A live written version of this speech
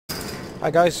Hi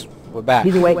guys, we're back.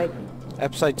 He's awake.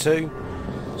 Episode 2,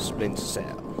 Splinter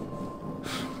Cell.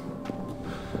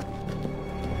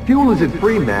 Fuel isn't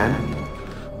free, man.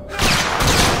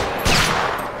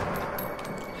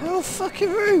 How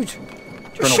fucking rude! Just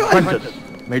Colonel shot him.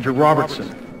 Prentice, Major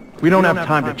Robertson. We don't have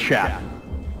time to chat.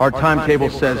 Our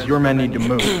timetable says your men need to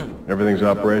move. Everything's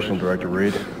operational, Director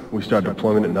Reed. We start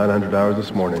deployment at 900 hours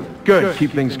this morning. Good,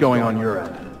 keep things going on your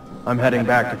end. I'm heading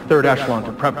back to Third Epsilon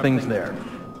to prep things there.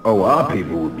 Oh, our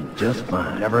people will be just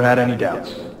fine. Never had any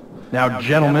doubts. Now,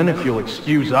 gentlemen, if you'll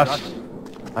excuse us,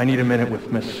 I need a minute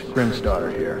with Miss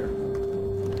Grimstarter here.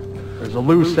 There's a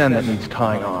loose end that needs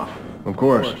tying off. Of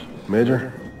course.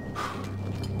 Major?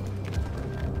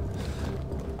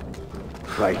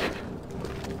 Right.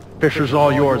 Fisher's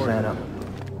all yours, Anna.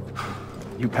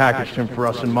 You packaged him for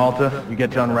us in Malta, you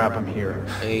get to unwrap him here.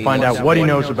 Find out what he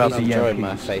knows about the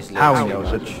EMPs, how he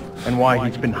knows it, and why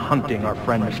he's been hunting our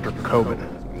friend Mr.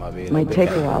 Coben. Might take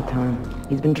a while, Tom.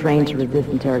 He's been trained to resist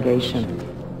interrogation.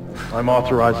 I'm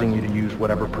authorizing you to use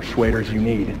whatever persuaders you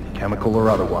need, chemical or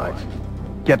otherwise.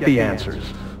 Get the answers,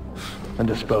 and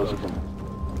dispose of them.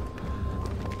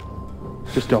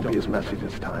 Just don't be as messy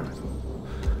this time.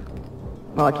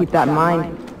 Well, I'll keep that in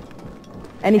mind.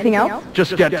 Anything else?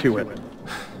 Just get to it.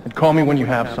 And call me when you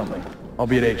have something. I'll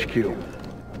be at HQ.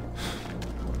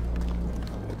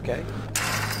 Okay.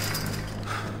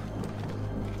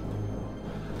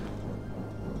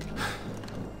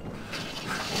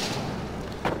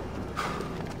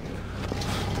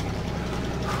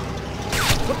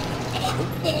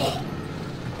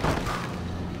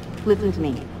 Listen to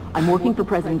me. I'm working for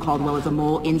President Caldwell as a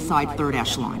mole inside Third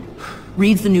Epsilon.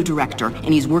 Reed's the new director,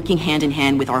 and he's working hand in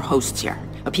hand with our hosts here,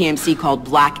 a PMC called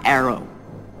Black Arrow.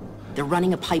 They're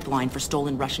running a pipeline for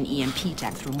stolen Russian EMP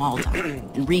tech through Malta,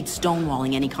 and Reed's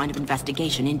stonewalling any kind of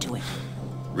investigation into it.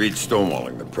 Reed's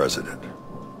stonewalling the president.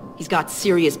 He's got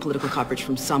serious political coverage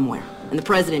from somewhere, and the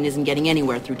president isn't getting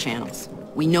anywhere through channels.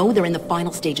 We know they're in the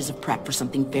final stages of prep for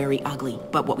something very ugly,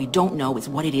 but what we don't know is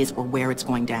what it is or where it's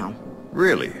going down.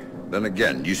 Really? Then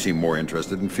again, you seem more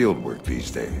interested in field work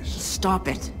these days. Stop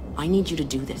it. I need you to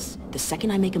do this. The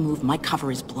second I make a move, my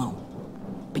cover is blown.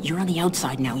 But you're on the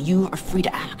outside now. You are free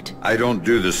to act. I don't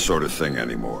do this sort of thing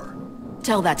anymore.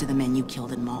 Tell that to the men you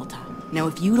killed in Malta. Now,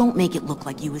 if you don't make it look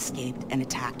like you escaped and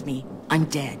attacked me, I'm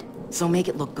dead. So make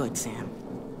it look good, Sam.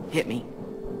 Hit me.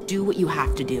 Do what you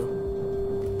have to do.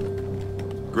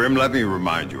 Grim, let me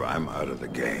remind you, I'm out of the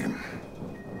game.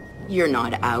 You're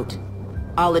not out.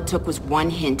 All it took was one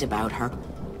hint about her.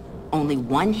 Only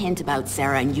one hint about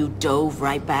Sarah, and you dove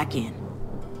right back in.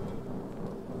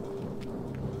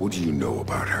 What do you know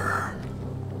about her?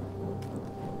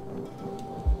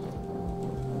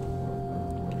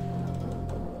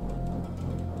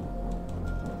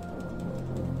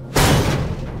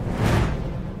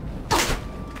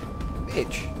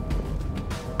 Bitch.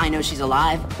 I know she's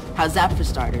alive. How's that for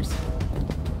starters?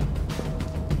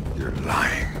 You're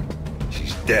lying.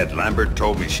 She's dead. Lambert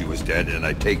told me she was dead, and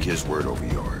I take his word over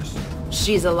yours.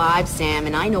 She's alive, Sam,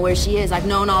 and I know where she is. I've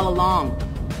known all along.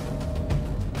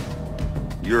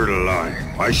 You're lying.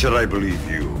 Why should I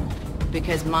believe you?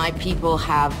 Because my people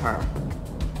have her.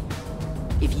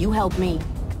 If you help me,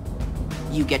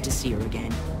 you get to see her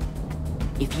again.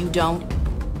 If you don't,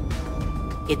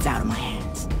 it's out of my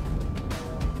hands.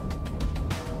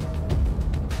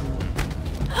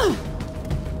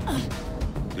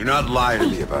 Do not lie to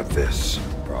me about this,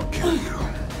 or I'll kill you.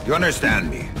 You understand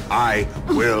me? I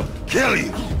will kill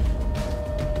you!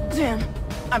 Sam,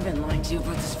 I've been lying to you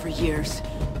about this for years.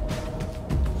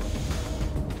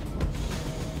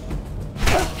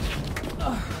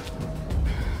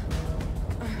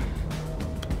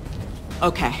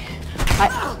 Okay.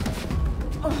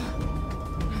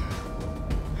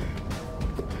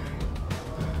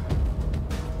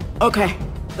 Okay,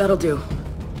 that'll do.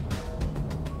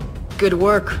 Good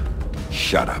work.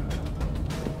 Shut up.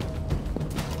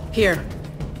 Here.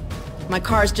 My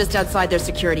car's just outside their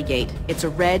security gate. It's a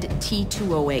red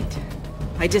T208.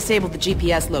 I disabled the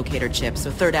GPS locator chip so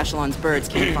Third Echelon's birds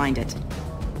can't find it.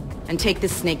 And take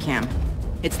this snake cam.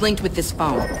 It's linked with this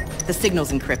phone. The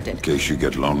signal's encrypted. In case you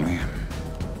get lonely.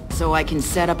 So I can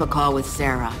set up a call with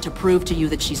Sarah to prove to you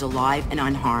that she's alive and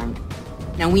unharmed.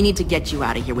 Now we need to get you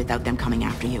out of here without them coming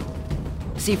after you.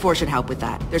 C4 should help with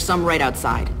that. There's some right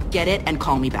outside. Get it and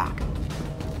call me back.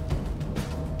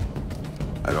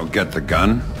 I don't get the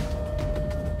gun?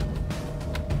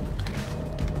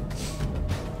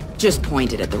 Just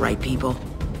point it at the right people.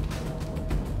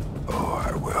 Oh,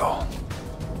 I will.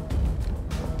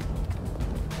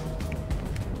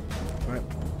 Right.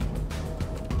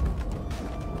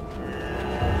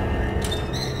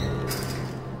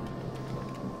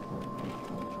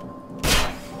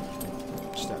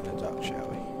 shall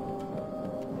we?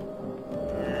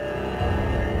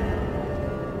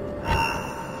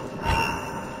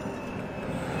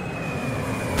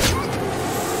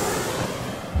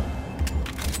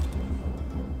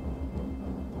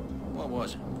 What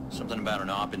was it? Something about an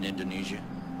op in Indonesia?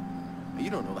 You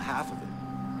don't know the half of it.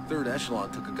 Third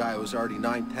Echelon took a guy who was already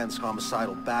 9/10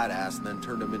 homicidal badass and then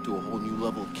turned him into a whole new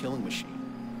level of killing machine.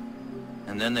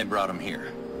 And then they brought him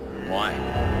here. Why?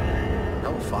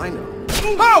 Hell if I know.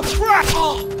 Oh, crap!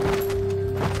 Oh!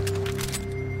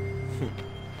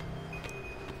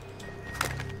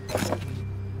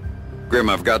 Grim,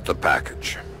 I've got the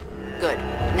package. Good.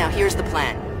 Now here's the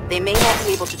plan. They may not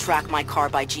be able to track my car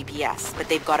by GPS, but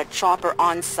they've got a chopper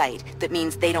on site. That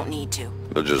means they don't need to.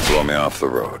 They'll just blow me off the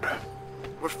road.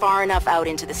 We're far enough out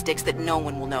into the sticks that no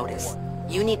one will notice.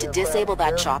 You need to disable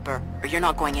that chopper, or you're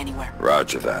not going anywhere.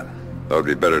 Roger that. That would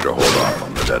be better to hold off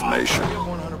on the detonation. We have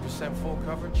 100% full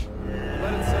coverage.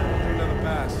 Let it settle through another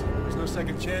pass. There's no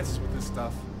second chances with this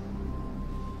stuff.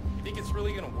 You think it's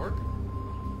really gonna work?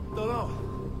 Don't know.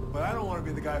 But I don't want to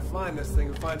be the guy flying this thing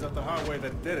who finds out the hard way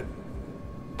that it did it.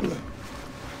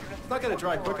 It's not gonna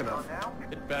dry quick enough.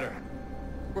 It better.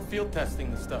 We're field testing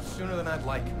this stuff sooner than I'd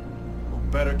like. Well,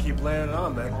 better keep laying it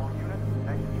on, then.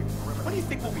 When do you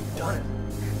think we'll be done?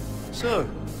 Soon.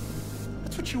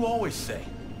 That's what you always say.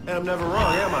 And I'm never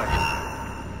wrong, am I?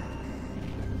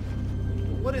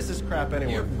 What is this crap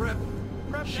anyway? Here, prep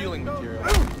shielding material.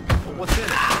 Well, what's in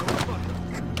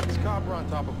it? It's copper on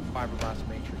top of a fiberglass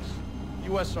matrix.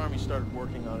 U.S. Army started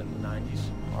working on it in the 90s.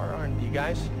 Our R&D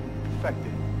guys perfected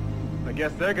it. I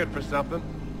guess they're good for something.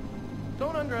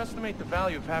 Don't underestimate the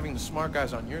value of having the smart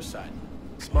guys on your side.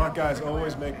 Smart guys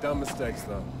always make dumb mistakes,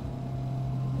 though.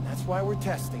 That's why we're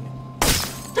testing it.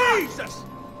 Jesus!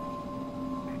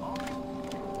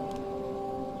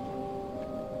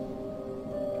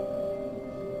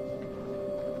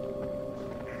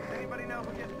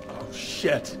 Oh,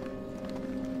 shit.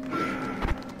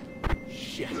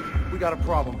 Shit. We got a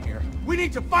problem here. We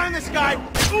need to find this guy!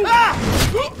 Ah!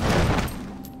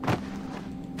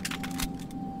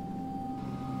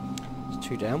 It's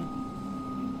 2 down.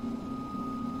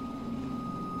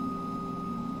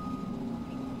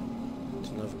 There's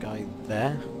another guy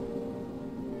there.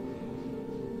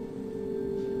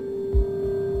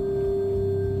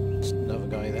 There's another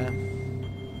guy there.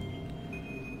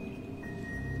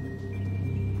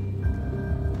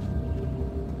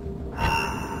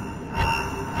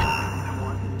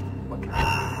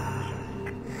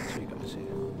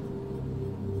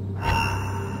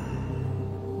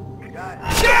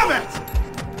 Damn it!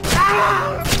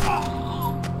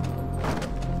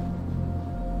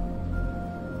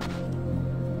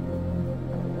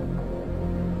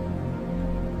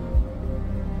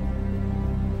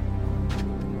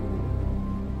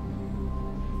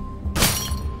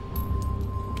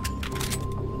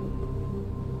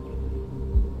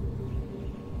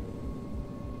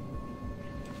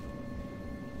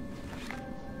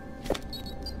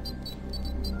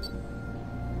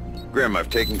 Grim, I've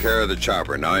taken care of the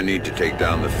chopper. Now I need to take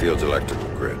down the field's electrical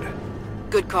grid.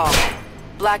 Good call.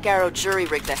 Black Arrow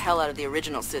jury-rigged the hell out of the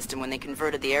original system when they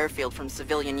converted the airfield from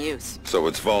civilian use. So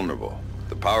it's vulnerable.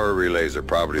 The power relays are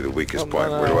probably the weakest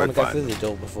point. Where do I find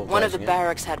them? One of the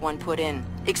barracks had one put in,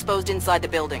 exposed inside the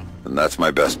building. And that's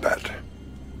my best bet.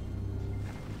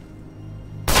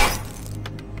 I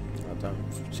don't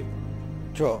see.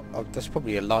 Sure, there's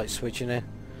probably a light switch in there.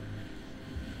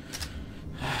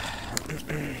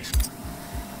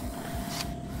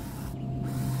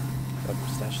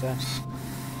 Stash there.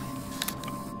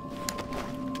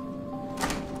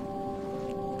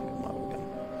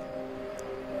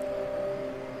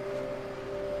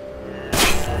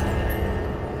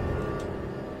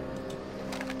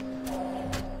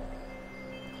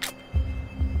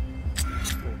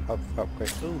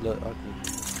 Upgrade. Oh look, I can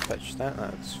fetch that.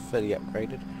 That's fairly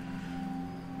upgraded.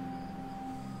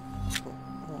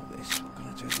 What this? What can I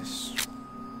do with this?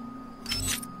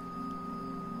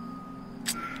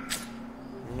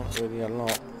 Not really a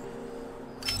lot.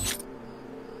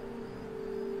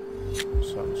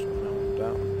 So let's run out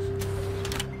down.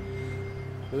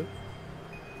 Ooh.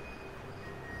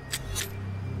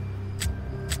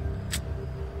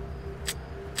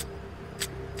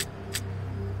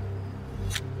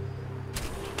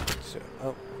 So,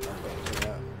 oh,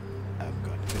 I've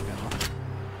got to go.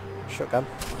 Shotgun.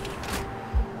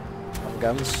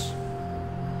 Guns.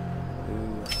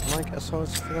 Ooh, can I get a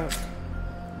size for that?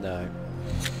 No.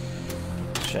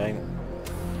 Shame.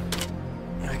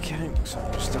 Okay, so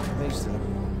I'm just stuck with these then.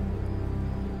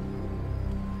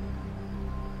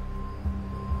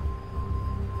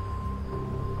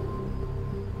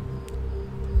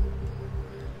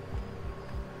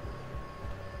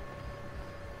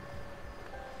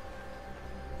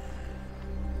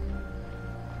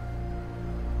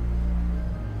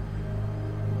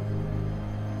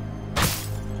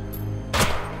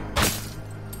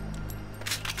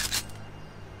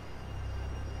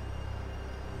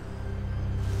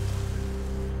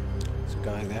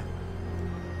 guy there.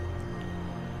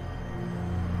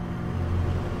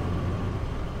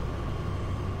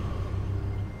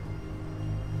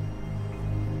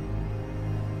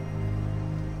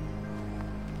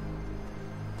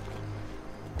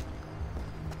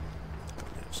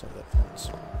 So that's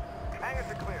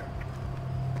Hangars are clear.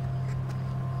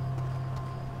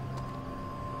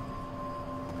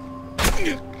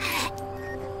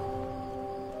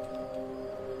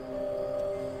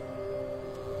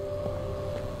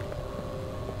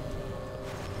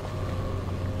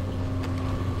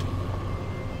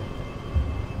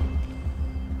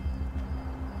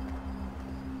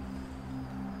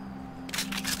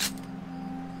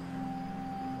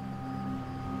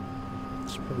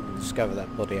 should probably discover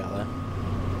that body out there.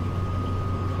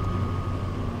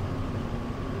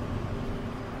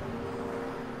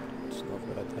 It's not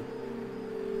right there.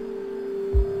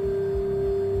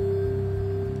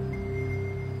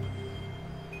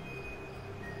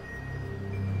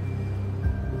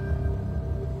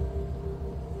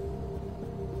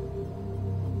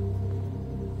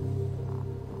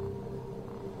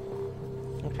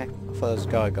 Okay, I thought there was a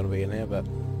guy gonna be in here, but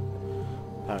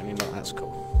apparently not. That's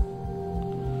cool.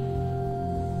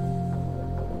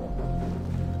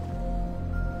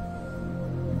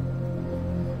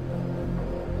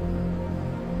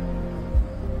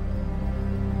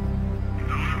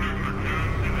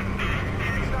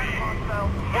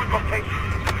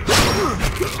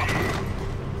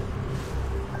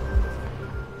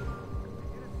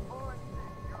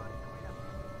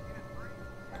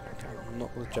 I'm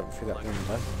not going to jump through that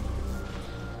window.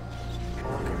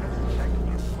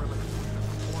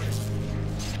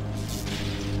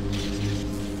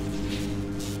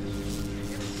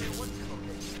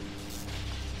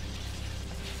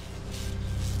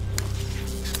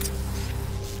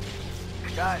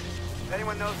 Guys, if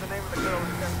anyone knows the name of the girl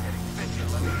who's ever getting Splinter,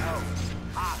 let me know.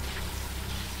 Hot.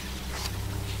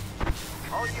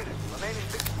 All units, remaining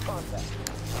victim contact.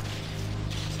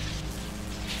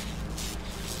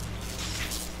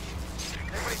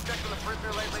 Anybody checked on the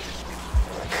prisoner lately?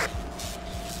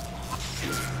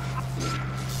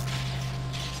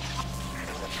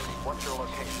 What's your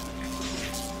location?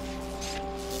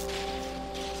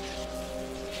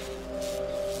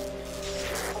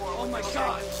 Oh my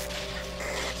God!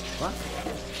 What?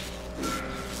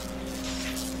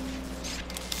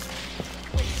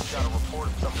 Got a report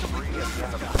of some debris at the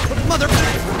end of the Mother!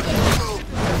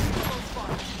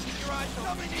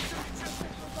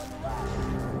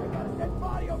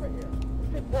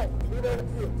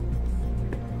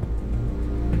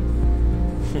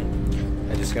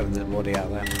 I discovered the body out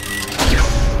there.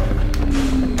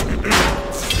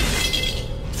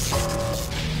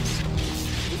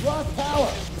 We've lost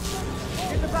power.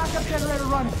 Get the backup generator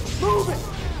running. Move it!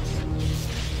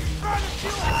 Trying to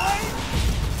steal the plane?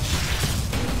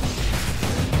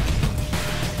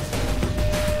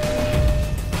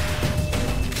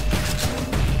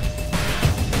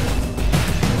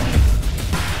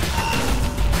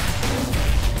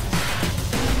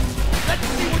 Let's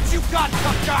see what you've got,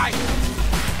 tough guy!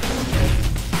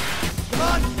 Come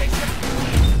on, spaceship!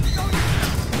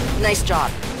 Nice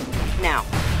job. Now,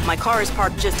 my car is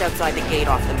parked just outside the gate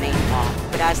off the main wall,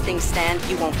 but as things stand,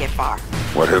 you won't get far.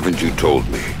 What haven't you told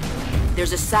me?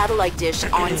 There's a satellite dish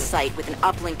on site with an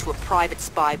uplink to a private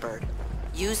spy bird.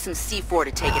 Use some C4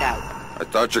 to take it out. I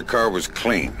thought your car was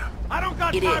clean. I don't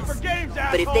got It time is, for games,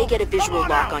 but if they get a visual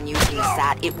lock on you from the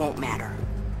sat, it won't matter.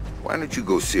 Why don't you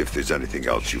go see if there's anything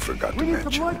else you forgot to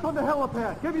mention? lights on the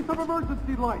helipad. Give me some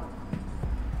emergency lights.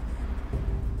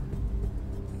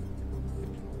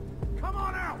 Come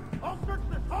on out. I'll search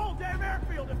this whole damn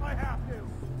airfield if I have to.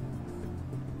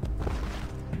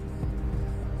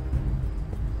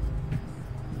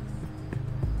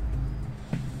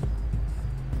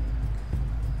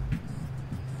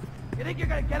 You think you're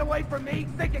gonna get away from me?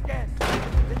 Think again.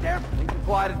 Is there? You can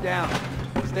quiet it down.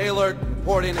 Stay alert.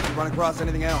 Report in if you run across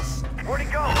anything else. Where'd he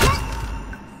go?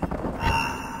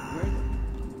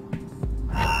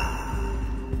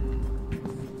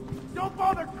 Don't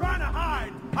bother trying to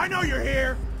hide. I know you're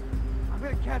here. I'm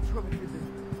gonna catch you if you do.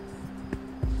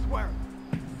 I swear.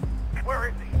 Where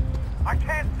is he? I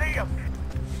can't see him.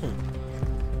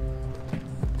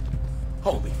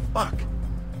 Holy fuck.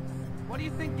 What do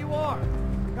you think you are?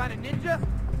 Some kind of ninja?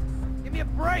 Give me a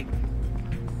break.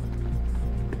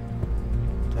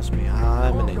 Trust me,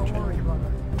 I'm a Don't worry, ninja.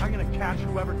 brother. I'm gonna catch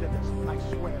whoever did this, I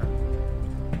swear.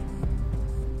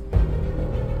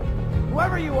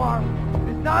 Whoever you are,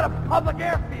 it's not a public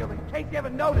airfield, in case you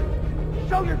haven't noticed.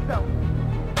 Show yourself!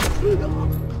 Did you see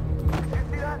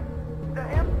that? Is that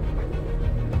him?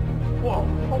 Whoa,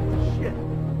 holy shit.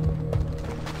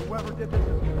 Whoever did this is...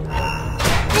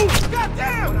 Ooh,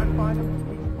 goddamn! When I find him,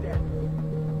 he's dead.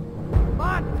 Come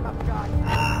on, tough guy.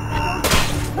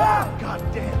 Ah,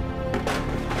 goddamn.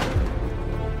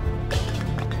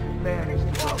 Man, he's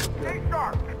too close. Stay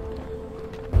sharp.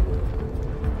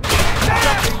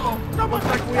 Looks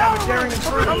like we have a daring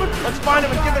intruder. Let's find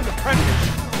him and give him the pressure.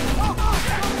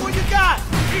 What you got?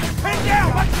 He's pinned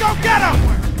down. Let's go get him.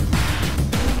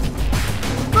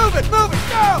 Move it, go!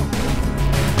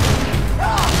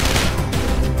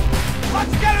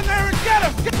 Let's get in there and get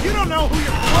him. You don't know who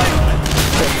you're playing with.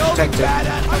 The only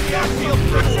badass on the outfield.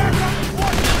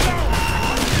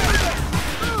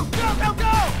 Move,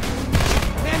 go!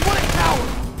 Man, what a coward.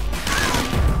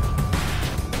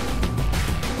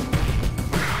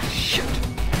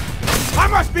 I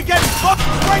must be getting fucked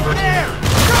right there!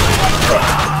 Tell me what's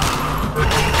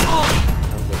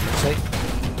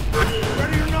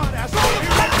ready or not, asshole!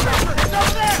 You're right, Spectre! It's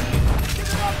over there! Get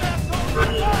him up, asshole!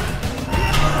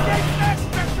 Escape next,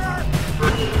 Spectre!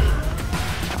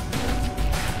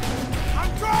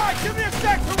 I'm dry! Give me a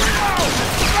sec to reload!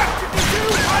 What did you do?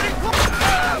 Hiding close!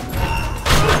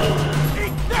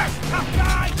 Eat this, tough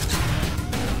guy!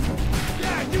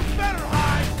 Yeah, you better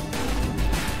hide!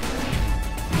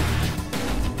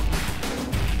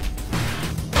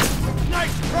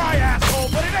 Nice try, asshole,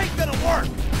 but it ain't gonna work!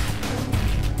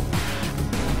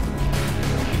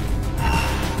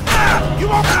 You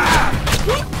won't...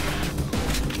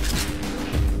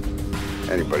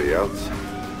 Anybody else?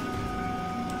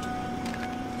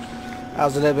 That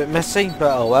was a little bit messy,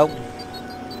 but oh well.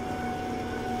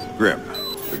 Grim,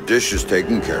 the dish is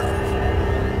taken care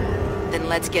of. Then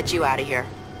let's get you out of here.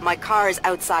 My car is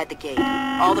outside the gate.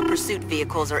 All the pursuit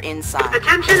vehicles are inside.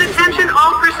 Attention,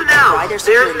 all personnel. There's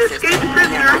an escaped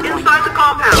prisoner inside the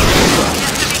compound. He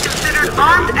is to be considered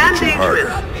armed and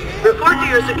dangerous. Report to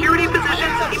your security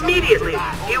positions immediately.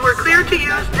 You are clear to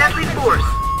use deadly force.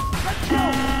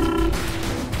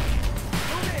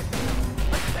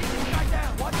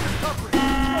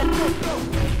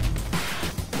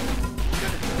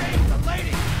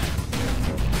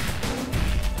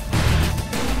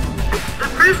 The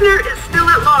prisoner is still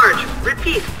at large.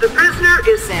 Repeat, the prisoner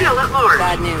is still at large.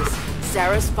 Bad news.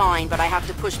 Sarah's fine, but I have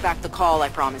to push back the call I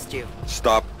promised you.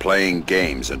 Stop playing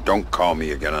games and don't call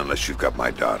me again unless you've got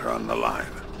my daughter on the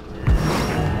line.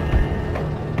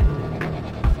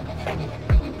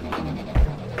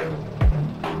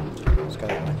 Let's go.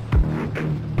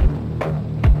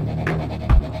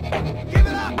 Give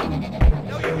it up!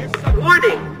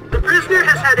 Warning! The prisoner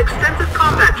has had extensive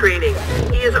combat training.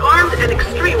 He is armed and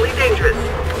extremely dangerous.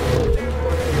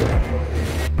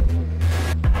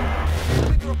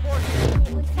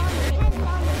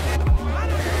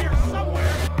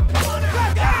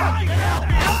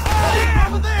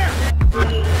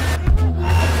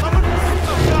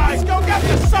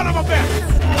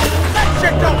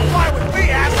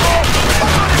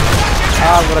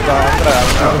 I'm gonna go.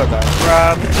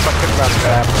 Run, fucking run,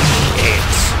 crap.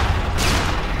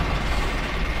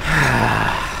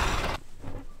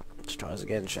 Let's try this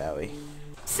again, shall we?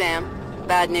 Sam,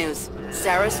 bad news.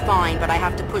 Sarah's fine, but I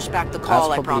have to push back the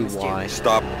call I promised you.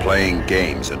 Stop playing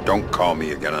games and don't call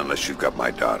me again unless you've got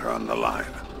my daughter on the line.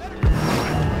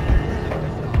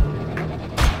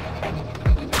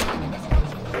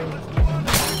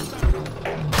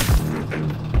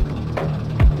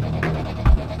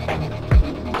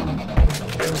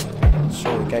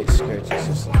 Gate security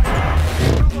system.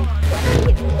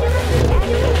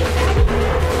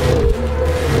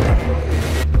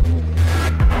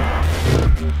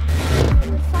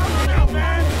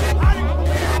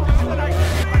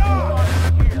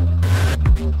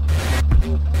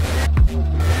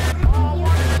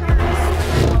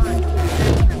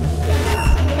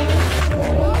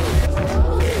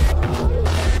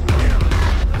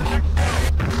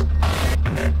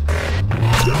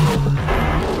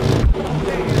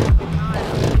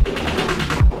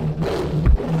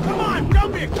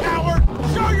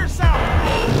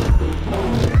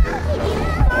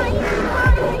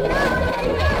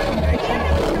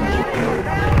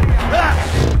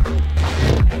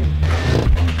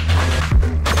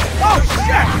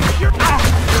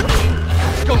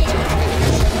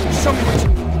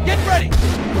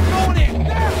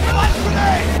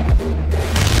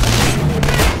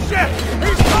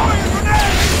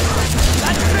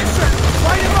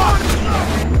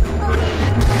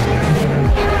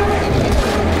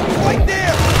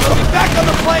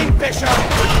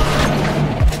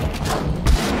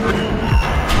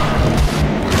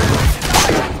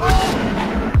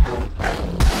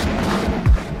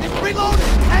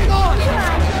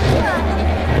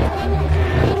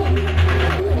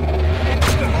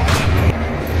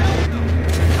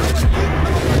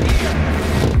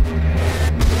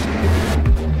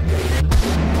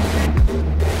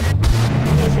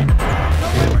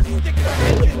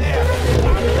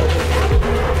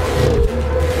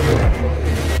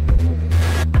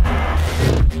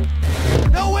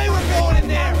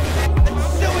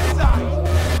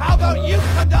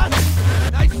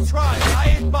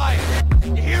 get by it.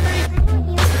 You hear me?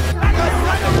 I got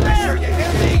son of a Fisher, you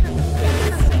hear me?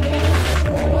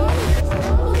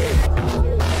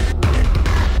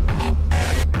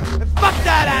 And fuck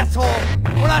that asshole!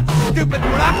 We're not stupid,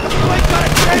 we're not complete, gotta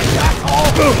change,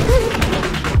 asshole!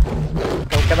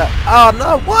 Don't get up. Oh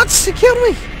no, what? He killed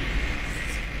me!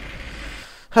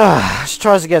 Let's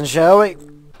try this again, shall we?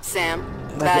 Sam,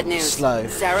 bad news.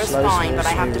 Sarah's fine, but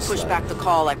I have to push back the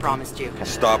call I promised you.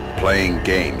 Stop playing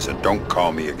games and don't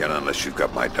call me again unless you've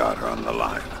got my daughter on the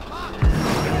line.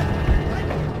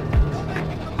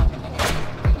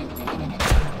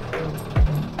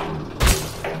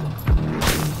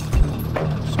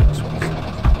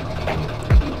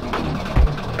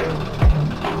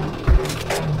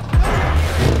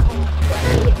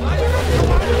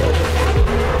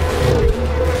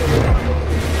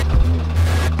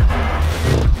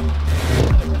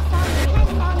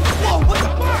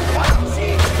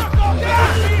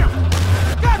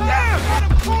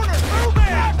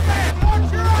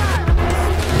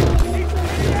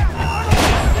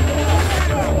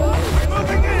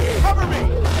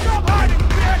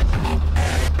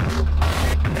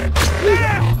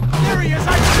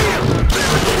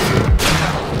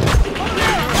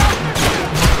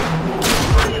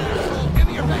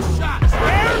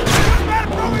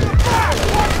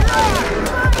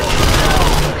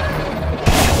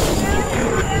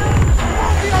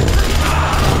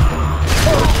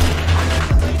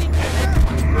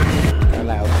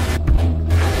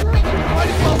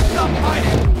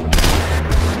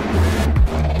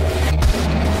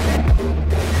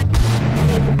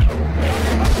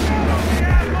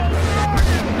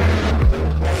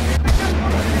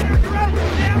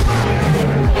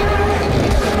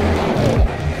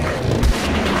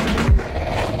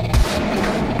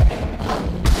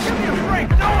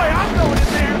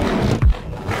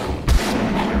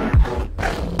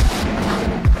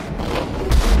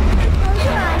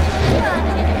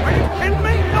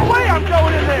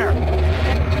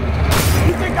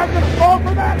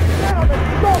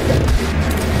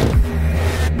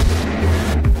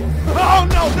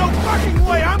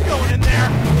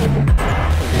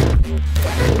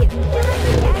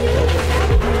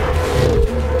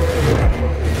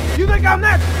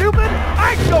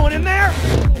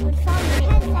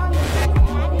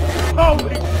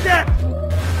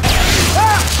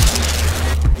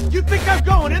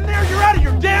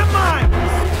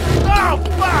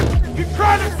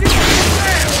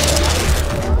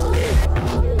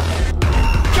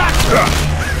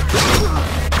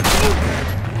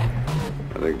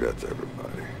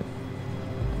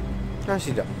 How's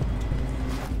he done?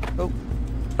 Oh,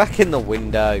 back in the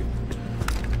window.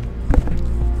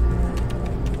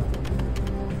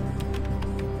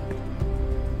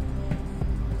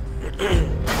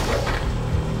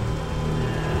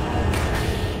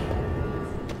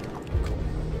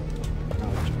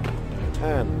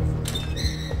 And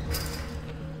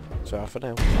so for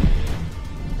now.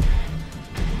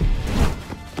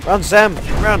 Run, Sam!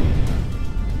 Run!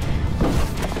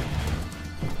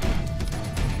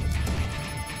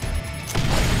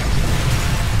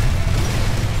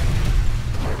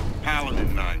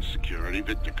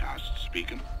 Victor Cost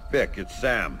speaking. Vic, it's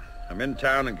Sam. I'm in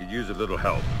town and could use a little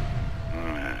help.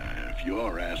 If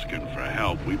you're asking for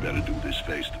help, we better do this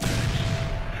face to face.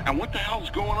 And what the hell's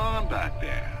going on back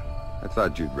there? I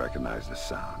thought you'd recognize the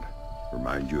sound.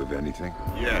 Remind you of anything?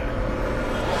 Yeah.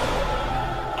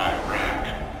 Iraq.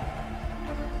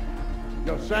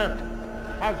 Yo, Sam,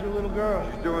 how's your little girl?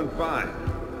 She's doing fine.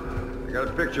 I got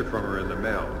a picture from her in the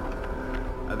mail.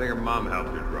 I think her mom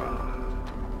helped her draw.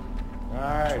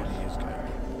 Nice.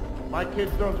 My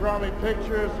kids don't draw me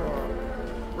pictures or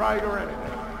write or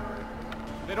anything.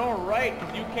 They don't write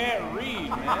because you can't read,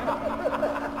 man.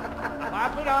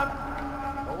 Clap it up.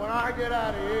 But when I get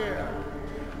out of here...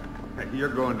 You're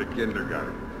going to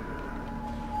kindergarten.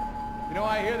 You know,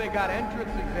 I hear they got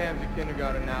entrance exams at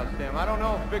kindergarten now, Sam. I don't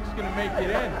know if Vic's gonna make it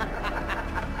in.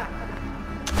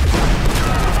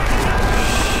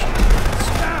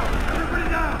 Down! Everybody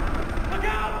down! Look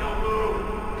out! Don't move!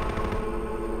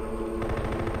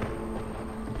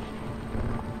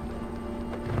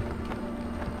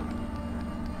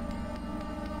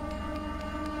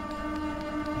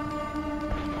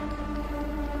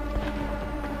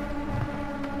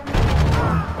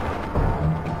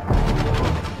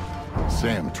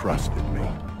 Sam trusted me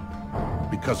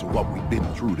because of what we'd been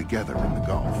through together in the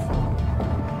Gulf.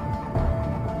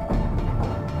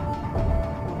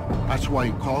 That's why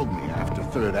he called me after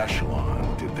Third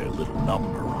Epsilon did their little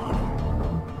number on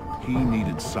him. He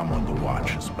needed someone to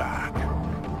watch his back.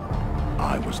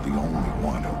 I was the only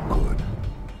one who could.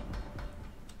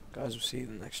 guys, we'll see you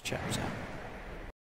in the next chapter.